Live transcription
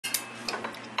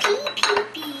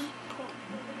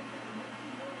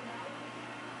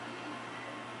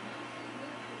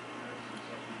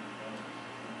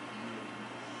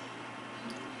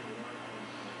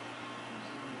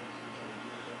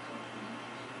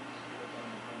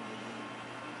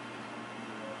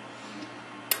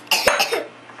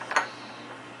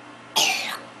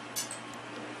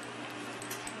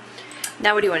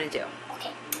Now what do you want to do?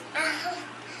 Okay.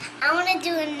 I want to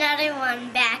do another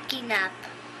one backing up.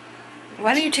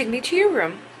 Why don't you take me to your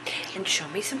room and show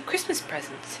me some Christmas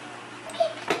presents?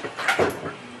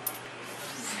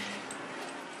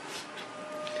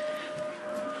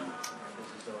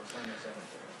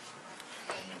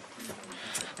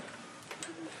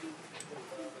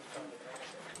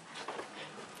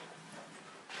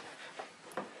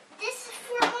 This is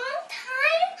for a long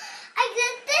time. I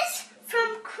got this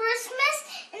from Christmas,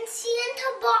 and Santa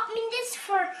bought me this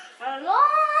for a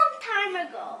long time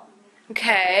ago.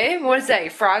 Okay, what is that,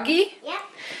 your froggy? Yep.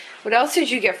 What else did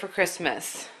you get for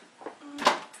Christmas?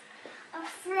 A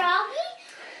froggy?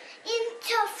 And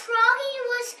the froggy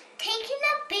was taking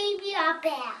a baby a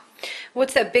bath.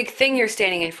 What's that big thing you're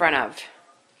standing in front of?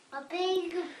 A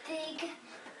big,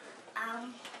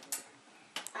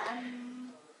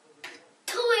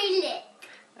 toilet.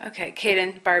 Okay,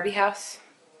 Caiden, Barbie house.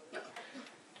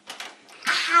 A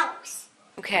house.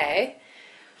 Okay.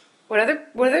 What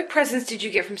other presents did you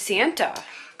get from Santa?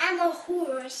 I'm a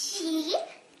horsey.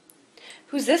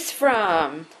 Who's this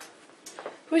from?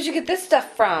 Who'd you get this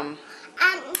stuff from?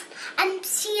 I'm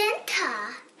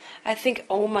Santa. I think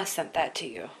Oma sent that to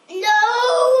you.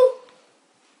 No!